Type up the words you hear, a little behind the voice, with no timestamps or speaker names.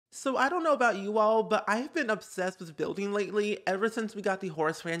So I don't know about you all, but I've been obsessed with building lately ever since we got the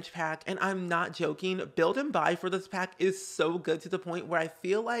Horse Ranch pack, and I'm not joking. Build and buy for this pack is so good to the point where I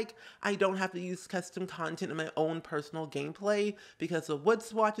feel like I don't have to use custom content in my own personal gameplay because the wood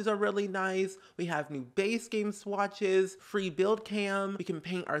swatches are really nice. We have new base game swatches, free build cam, we can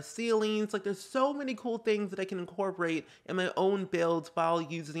paint our ceilings. Like there's so many cool things that I can incorporate in my own builds while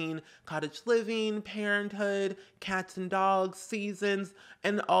using cottage living, parenthood, cats and dogs, seasons,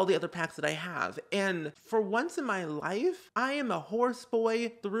 and all the other packs that I have. And for once in my life, I am a horse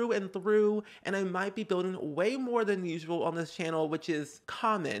boy through and through, and I might be building way more than usual on this channel, which is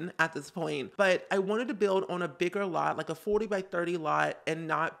common at this point. But I wanted to build on a bigger lot, like a 40 by 30 lot, and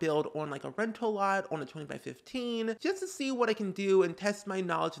not build on like a rental lot on a 20 by 15, just to see what I can do and test my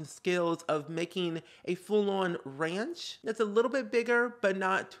knowledge and skills of making a full-on ranch that's a little bit bigger, but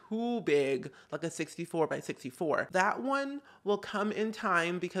not too big, like a 64 by 64. That one will come in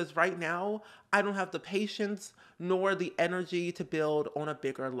time because right now I don't have the patience nor the energy to build on a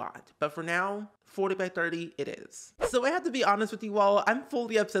bigger lot. But for now, 40 by 30 it is. So I have to be honest with you all, I'm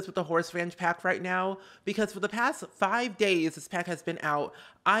fully obsessed with the Horse Ranch pack right now because for the past 5 days this pack has been out,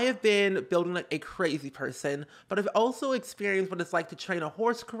 I have been building like a crazy person, but I've also experienced what it's like to train a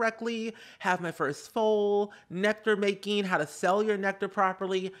horse correctly, have my first foal, nectar making, how to sell your nectar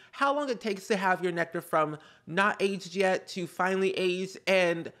properly, how long it takes to have your nectar from not aged yet to finally aged,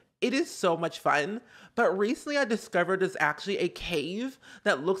 and it is so much fun. But recently I discovered there's actually a cave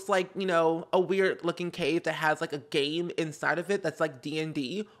that looks like, you know, a weird looking cave that has like a game inside of it that's like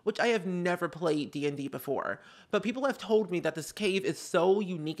D&D, which I have never played D&D before. But people have told me that this cave is so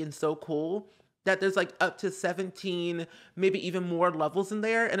unique and so cool that there's like up to 17, maybe even more levels in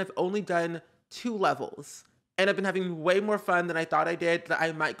there. And I've only done 2 levels. And I've been having way more fun than I thought I did, that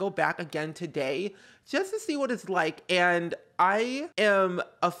I might go back again today just to see what it's like. And I am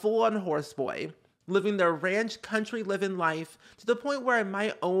a full-on horse boy, living the ranch country living life to the point where I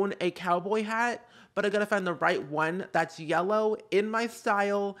might own a cowboy hat, but I gotta find the right one that's yellow in my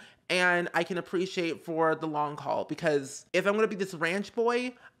style and I can appreciate for the long haul, because if I'm gonna be this ranch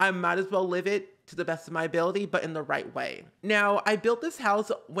boy, I might as well live it to the best of my ability, but in the right way. Now, I built this house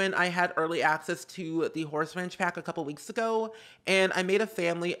when I had early access to the Horse Ranch pack a couple weeks ago, and I made a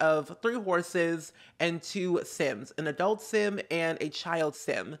family of 3 horses and 2 Sims, an adult Sim and a child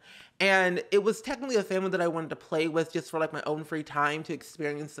Sim. And it was technically a family that I wanted to play with just for like my own free time to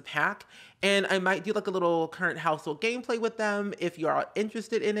experience the pack. And I might do like a little current household gameplay with them if you are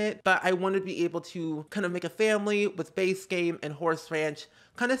interested in it. But I wanted to be able to kind of make a family with base game and Horse Ranch,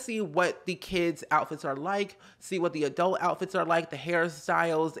 kind of see what the kids' outfits are like, see what the adult outfits are like, the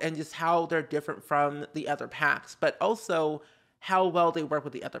hairstyles, and just how they're different from the other packs, but also how well they work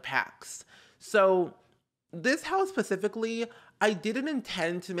with the other packs. So this house specifically, I didn't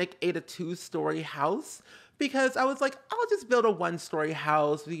intend to make it a 2-story house because I was like, I'll just build a 1-story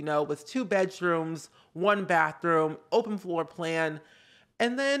house, you know, with 2 bedrooms, 1 bathroom, open floor plan.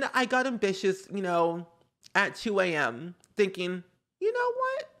 And then I got ambitious, you know, at 2 a.m. thinking, you know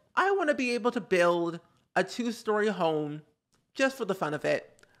what? I want to be able to build a 2-story home just for the fun of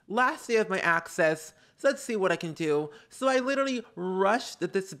it. Last day of my access, so let's see what I can do. So I literally rushed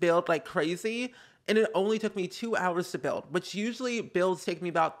this build like crazy, and it only took me 2 hours to build, which usually builds take me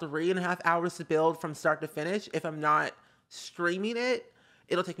about 3.5 hours to build from start to finish. If I'm not streaming it,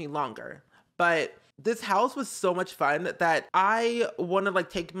 it'll take me longer. But this house was so much fun that I want to like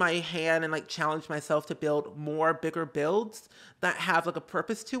take my hand and like challenge myself to build more bigger builds that have like a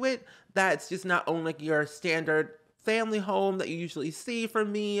purpose to it. That's just not only like your standard family home that you usually see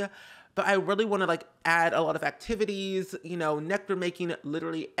from me, but I really want to like add a lot activities, you know, nectar making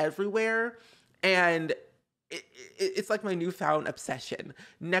literally everywhere. And it's like my newfound obsession.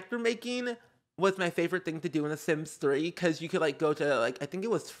 Nectar making was my favorite thing to do in The Sims 3 because you could like go to like, I think it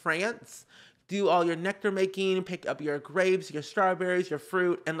was France, do all your nectar making, pick up your grapes, your strawberries, your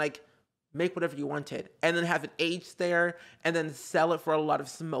fruit, and like make whatever you wanted. And then have it aged there and then sell it for a lot of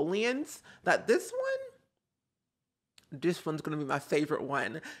simoleons. This one's gonna be my favorite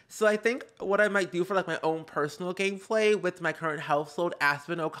one. So I think what I might do for like my own personal gameplay with my current household,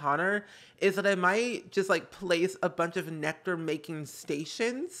 Aspen O'Connor, is that I might just like place a bunch of nectar making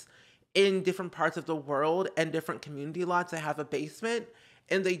stations in different parts of the world and different community lots that have a basement.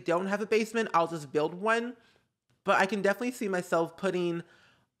 And they don't have a basement, I'll just build one. But I can definitely see myself putting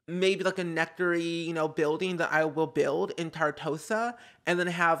maybe like a nectary, building that I will build in Tartosa, and then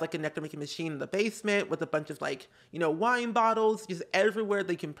have like a nectar making machine in the basement with a bunch of like, wine bottles just everywhere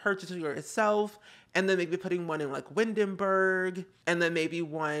they can purchase for yourself. And then maybe putting one in like Windenburg, and then maybe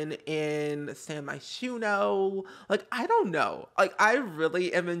one in San Myshuno. Like, I don't know. Like, I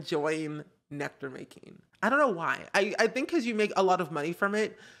really am enjoying nectar making. I don't know why. I think because you make a lot of money from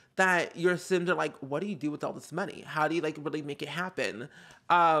it, that your Sims are like, what do you do with all this money? How do you like really make it happen?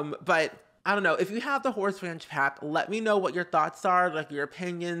 But I don't know. If you have the Horse Ranch pack, let me know what your thoughts are, like your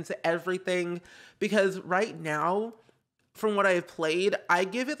opinions, everything. Because right now, from what I've played, I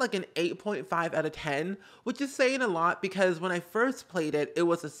give it like an 8.5 out of 10, which is saying a lot because when I first played it, it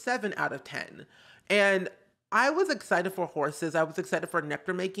was a 7 out of 10. And I was excited for horses. I was excited for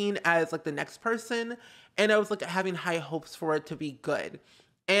nectar making as like the next person. And I was like having high hopes for it to be good.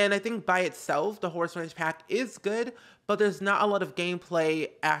 And I think by itself, the Horse Ranch pack is good, but there's not a lot of gameplay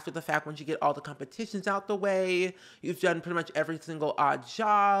after the fact once you get all the competitions out the way. You've done pretty much every single odd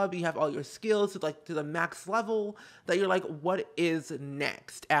job. You have all your skills to the max level that you're like, what is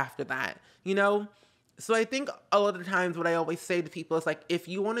next after that? So I think a lot of the times what I always say to people is like, if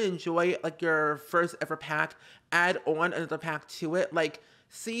you want to enjoy like your first ever pack, add on another pack to it. Like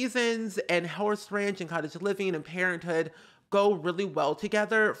Seasons and Horse Ranch and Cottage Living and Parenthood go really well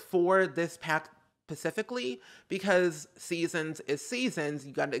together for this pack specifically, because Seasons is Seasons.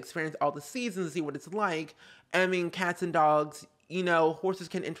 You got to experience all the seasons, see what it's like. I mean, cats and dogs, horses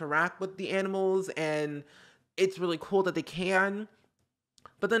can interact with the animals, and it's really cool that they can.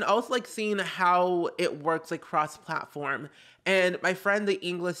 But then also like seeing how it works like cross-platform. And my friend, the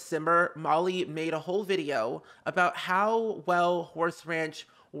English Simmer, Molly, made a whole video about how well Horse Ranch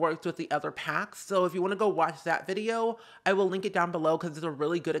worked with the other packs. So if you want to go watch that video, I will link it down below because it's a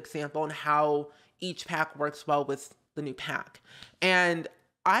really good example on how each pack works well with the new pack. And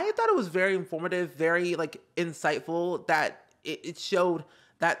I thought it was very informative, very like insightful, that it showed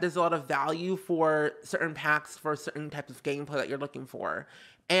that there's a lot of value for certain packs for certain types of gameplay that you're looking for.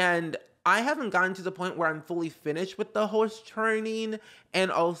 And I haven't gotten to the point where I'm fully finished with the horse training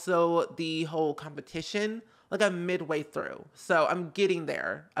and also the whole competition. Like I'm midway through. So I'm getting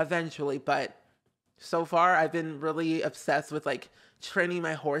there eventually, but so far I've been really obsessed with like training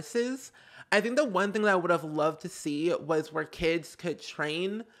my horses. I think the one thing that I would have loved to see was where kids could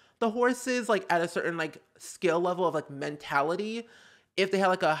train the horses like at a certain like skill level of like mentality. If they had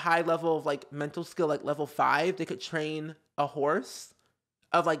like a high level of like mental skill, like level 5, they could train a horse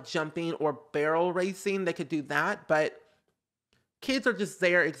of like jumping or barrel racing. They could do that, but kids are just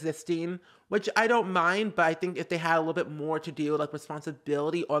there existing, which I don't mind, but I think if they had a little bit more to do, like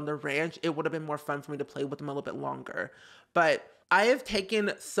responsibility on the ranch, it would have been more fun for me to play with them a little bit longer. But I have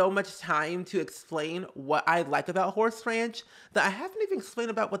taken so much time to explain what I like about Horse Ranch that I haven't even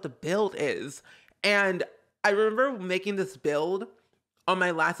explained about what the build is. And I remember making this build on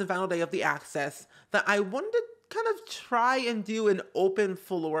my last and final day of the access that I wanted to kind of try and do an open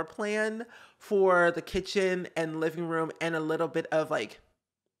floor plan for the kitchen and living room and a little bit of like,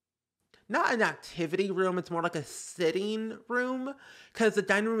 not an activity room, it's more like a sitting room because the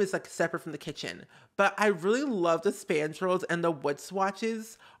dining room is like separate from the kitchen. But I really love the spandrels and the wood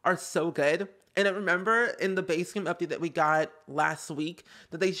swatches are so good. And I remember in the base game update that we got last week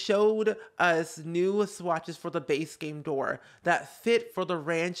that they showed us new swatches for the base game door that fit for the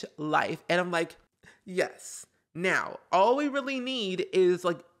ranch life. And I'm like, yes. Now, all we really need is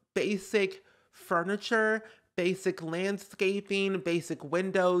like basic furniture, basic landscaping, basic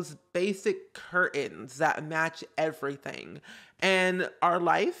windows, basic curtains that match everything. And our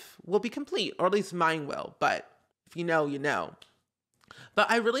life will be complete, or at least mine will. But if you know, you know.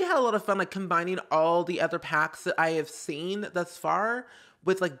 But I really had a lot of fun like combining all the other packs that I have seen thus far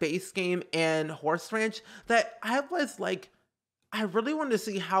with like base game and Horse Ranch, that I was like, I really wanted to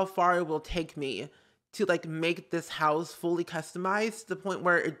see how far it will take me to like make this house fully customized to the point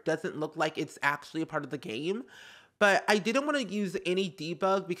where it doesn't look like it's actually a part of the game. But I didn't want to use any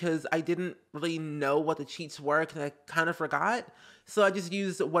debug because I didn't really know what the cheats were because I kind of forgot. So I just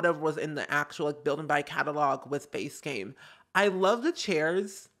used whatever was in the actual like build and buy catalog with base game. I love the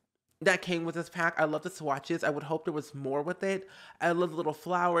chairs that came with this pack. I love the swatches. I would hope there was more with it. I love the little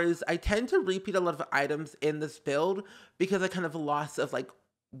flowers. I tend to repeat a lot of items in this build because I kind of lost of like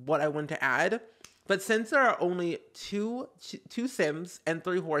what I want to add. But since there are only two Sims and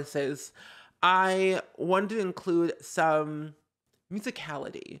 3 horses, I wanted to include some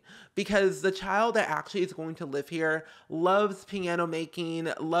musicality, because the child that actually is going to live here loves piano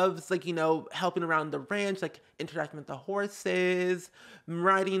making, loves, like, you know, helping around the ranch, like interacting with the horses,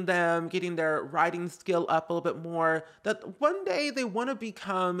 riding them, getting their riding skill up a little bit more, that one day they want to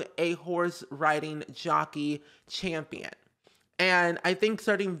become a horse riding jockey champion. And I think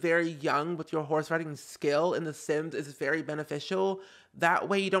starting very young with your horse riding skill in The Sims is very beneficial. That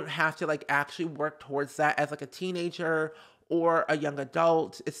way you don't have to like actually work towards that as like a teenager or a young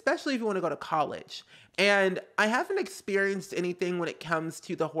adult, especially if you want to go to college. And I haven't experienced anything when it comes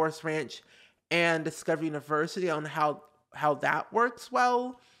to the horse ranch and Discovery University on how that works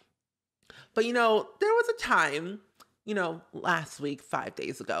well. But you know, there was a time, you know, last week, 5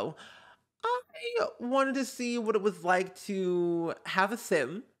 days ago, I wanted to see what it was like to have a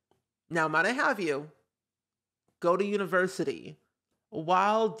sim. Now, might I have you go to university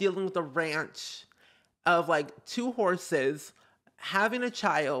while dealing with a ranch of like two horses, having a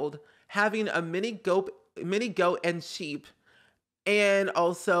child, having a mini goat and sheep, and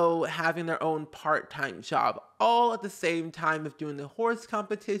also having their own part-time job, all at the same time of doing the horse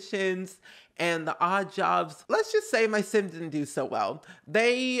competitions and the odd jobs. Let's just say my sim didn't do so well.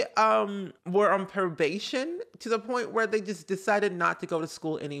 They were on probation to the point where they just decided not to go to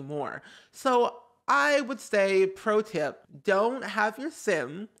school anymore. So I would say, pro tip, don't have your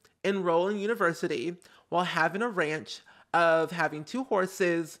sim enroll in university while having a ranch of having two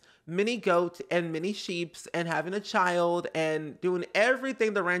horses, mini goat and mini sheeps, and having a child and doing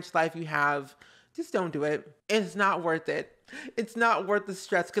everything the ranch life you have. Just don't do it. It's not worth it. It's not worth the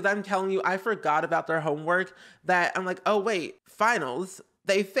stress, because I'm telling you, I forgot about their homework, that I'm like, oh wait, finals.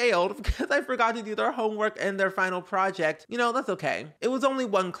 They failed because I forgot to do their homework and their final project. You know, that's okay. It was only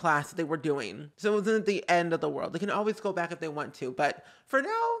one class that they were doing, so it wasn't the end of the world. They can always go back if they want to, but for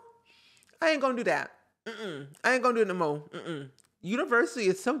now, I ain't gonna do that. I ain't gonna do it no more. University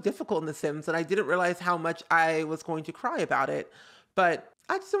is so difficult in The Sims that I didn't realize how much I was going to cry about it, but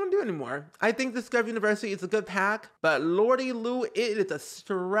I just don't want to do it anymore. I think Discovery University is a good pack, but lordy Lou, it is a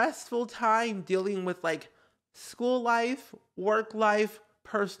stressful time dealing with like school life, work life,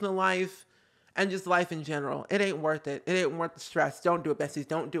 personal life, and just life in general. It ain't worth it. It ain't worth the stress. Don't do it, Besties.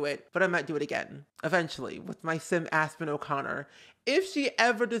 Don't do it. But I might do it again, eventually, with my sim Aspen O'Connor, if she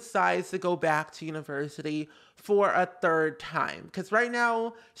ever decides to go back to university for a third time. Because right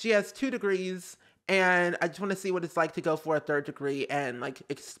now, she has 2 degrees, and I just want to see what it's like to go for a 3rd degree and like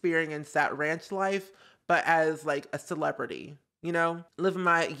experience that ranch life, but as like a celebrity, you know, living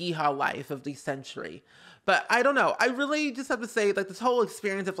my yeehaw life of the century. But I don't know. I really just have to say, like, this whole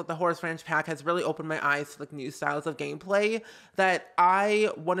experience of like the Horse Ranch pack has really opened my eyes to like new styles of gameplay, that I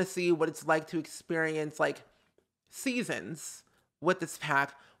want to see what it's like to experience like seasons with this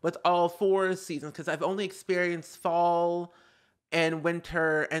pack, with all 4 seasons, because I've only experienced fall and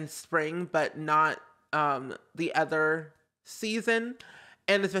winter and spring, but not the other season,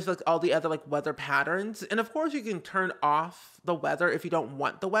 and especially like all the other like weather patterns. And of course you can turn off the weather if you don't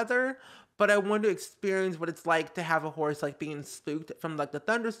want the weather, but I want to experience what it's like to have a horse like being spooked from like the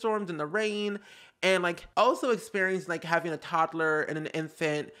thunderstorms and the rain, and like also experience like having a toddler and an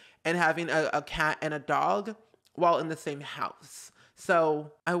infant and having a cat and a dog while in the same house.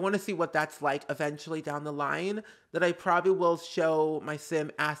 So I want to see what that's like eventually down the line, that I probably will show my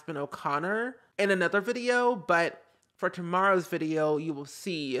sim Aspen O'Connor in another video, but for tomorrow's video, you will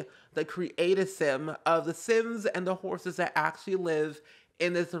see the creative sim of the Sims and the horses that actually live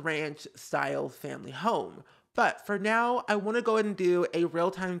in this ranch style family home. But for now, I want to go ahead and do a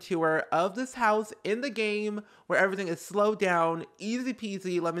real-time tour of this house in the game, where everything is slowed down, easy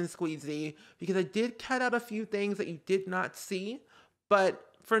peasy, lemon squeezy, because I did cut out a few things that you did not see. But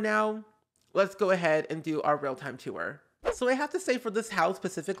for now, let's go ahead and do our real-time tour. So I have to say, for this house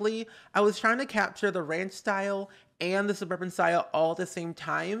specifically, I was trying to capture the ranch style and the suburban style all at the same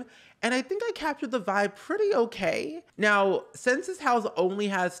time, and I think I captured the vibe pretty okay. Now, since this house only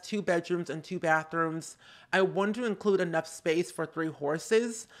has 2 bedrooms and 2 bathrooms, I wanted to include enough space for 3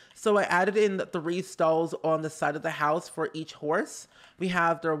 horses, so I added in 3 stalls on the side of the house for each horse. We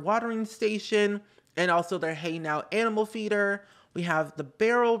have their watering station and also their Hey Now animal feeder. We have the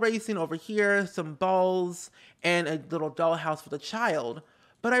barrel racing over here, some balls, and a little dollhouse for the child.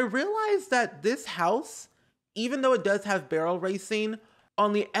 But I realized that this house, even though it does have barrel racing,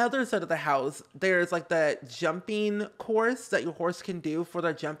 on the other side of the house, there's like the jumping course that your horse can do for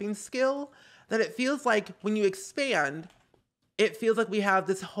their jumping skill, that it feels like when you expand, it feels like we have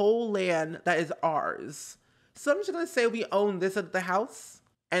this whole land that is ours. So I'm just gonna say we own this side of the house,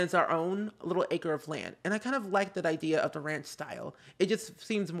 and it's our own little acre of land. And I kind of like that idea of the ranch style. It just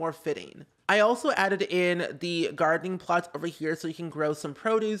seems more fitting. I also added in the gardening plots over here so you can grow some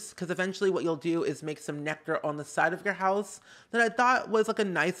produce, because eventually what you'll do is make some nectar on the side of your house that I thought was like a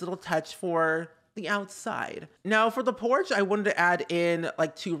nice little touch for the outside. Now for the porch, I wanted to add in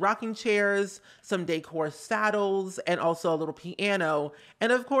like 2 rocking chairs, some decor saddles, and also a little piano.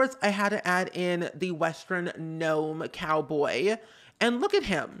 And of course, I had to add in the Western gnome cowboy. And look at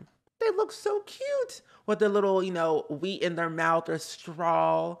him. They look so cute with their little, wheat in their mouth or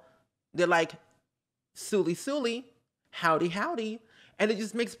straw. They're like, Suli Suli, howdy howdy. And it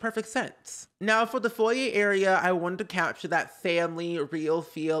just makes perfect sense. Now for the foyer area, I wanted to capture that family real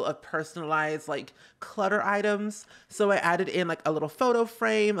feel of personalized like clutter items. So I added in like a little photo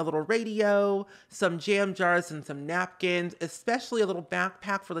frame, a little radio, some jam jars and some napkins, especially a little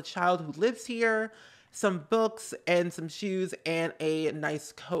backpack for the child who lives here, some books and some shoes, and a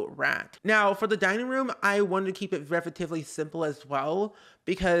nice coat rack. Now for the dining room, I wanted to keep it relatively simple as well,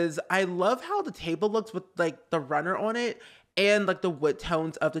 because I love how the table looks with like the runner on it, and like the wood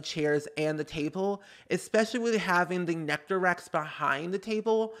tones of the chairs and the table, especially with having the nectar racks behind the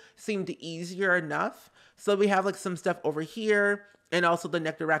table seemed easier enough. So we have like some stuff over here and also the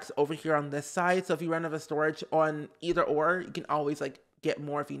nectar racks over here on this side. So if you run out of storage on either or, you can always like get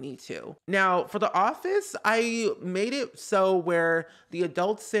more if you need to. Now for the office, I made it so where the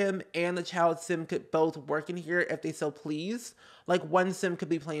adult sim and the child sim could both work in here if they so please. Like one sim could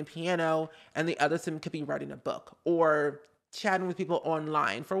be playing piano and the other sim could be writing a book or chatting with people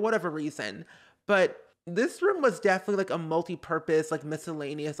online for whatever reason. But this room was definitely like a multi-purpose, like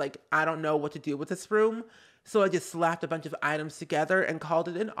miscellaneous, like I don't know what to do with this room. So I just slapped a bunch of items together and called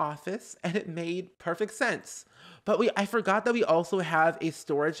it an office, and it made perfect sense. But I forgot that we also have a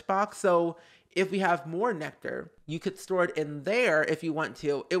storage box. So if we have more nectar, you could store it in there if you want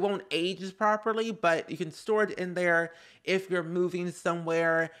to. It won't age properly, but you can store it in there if you're moving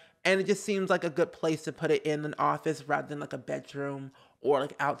somewhere. And it just seems like a good place to put it in an office rather than like a bedroom or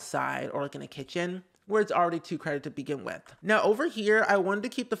like outside or like in a kitchen where it's already too crowded to begin with. Now over here, I wanted to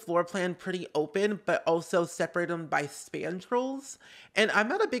keep the floor plan pretty open, but also separate them by spandrels. And I'm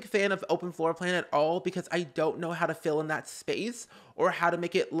not a big fan of open floor plan at all because I don't know how to fill in that space or how to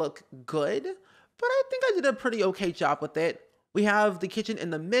make it look good. But I think I did a pretty okay job with it. We have the kitchen in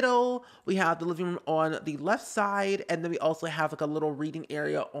the middle, we have the living room on the left side, and then we also have like a little reading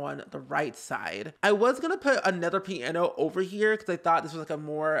area on the right side. I was gonna put another piano over here because I thought this was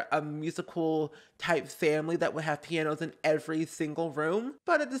like a musical type family that would have pianos in every single room,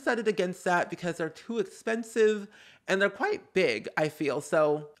 but I decided against that because they're too expensive and they're quite big, I feel.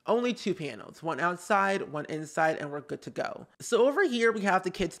 So only 2 pianos, one outside, one inside, and we're good to go. So over here, we have the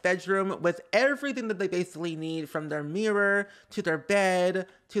kids' bedroom with everything that they basically need, from their mirror to their bed,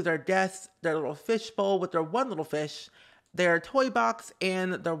 to their desk, their little fish bowl with their one little fish, their toy box,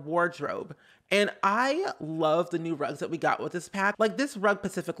 and their wardrobe. And I love the new rugs that we got with this pack. Like this rug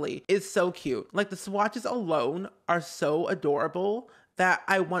specifically is so cute. Like the swatches alone are so adorable that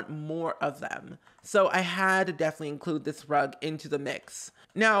I want more of them. So I had to definitely include this rug into the mix.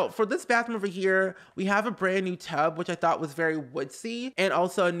 Now for this bathroom over here, we have a brand new tub, which I thought was very woodsy, and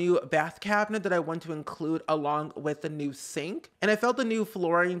also a new bath cabinet that I want to include along with the new sink. And I felt the new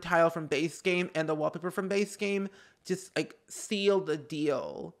flooring tile from base game and the wallpaper from base game just like sealed the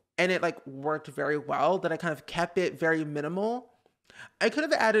deal. And it like worked very well, that I kind of kept it very minimal. I could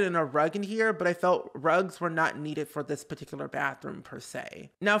have added in a rug in here, but I felt rugs were not needed for this particular bathroom per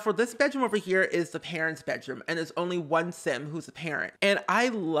se. Now for this bedroom over here is the parents' bedroom, and there's only one sim who's a parent. And I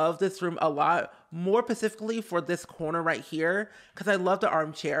love this room a lot, more specifically for this corner right here, because I love the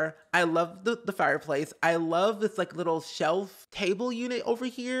armchair, I love the fireplace, I love this like little shelf table unit over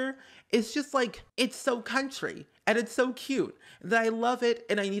here. It's just like, it's so country and it's so cute that I love it,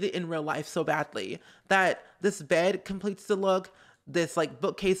 and I need it in real life so badly that this bed completes the look. This like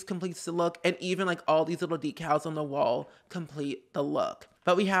bookcase completes the look, and even like all these little decals on the wall complete the look.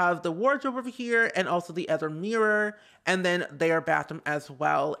 But we have the wardrobe over here and also the other mirror, and then their bathroom as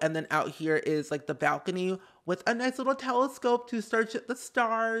well. And then out here is like the balcony with a nice little telescope to search at the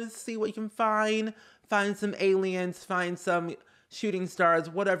stars, see what you can find some aliens, find some shooting stars,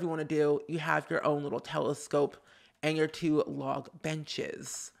 whatever you want to do. You have your own little telescope and your 2 log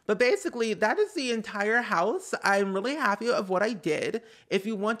benches. But basically, that is the entire house. I'm really happy of what I did. If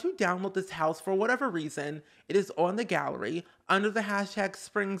you want to download this house for whatever reason, it is on the gallery under the hashtag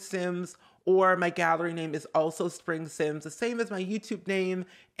SpringSims, or my gallery name is also SpringSims, the same as my YouTube name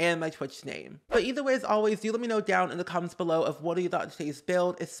and my Twitch name. But either way, as always, do let me know down in the comments below of what you thought of today's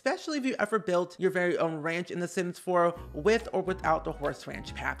build, especially if you ever built your very own ranch in The Sims 4 with or without the horse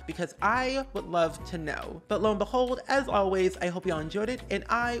ranch pack, because I would love to know. But lo and behold, as always, I hope you all enjoyed it, and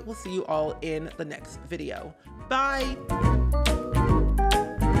I will see you all in the next video. Bye!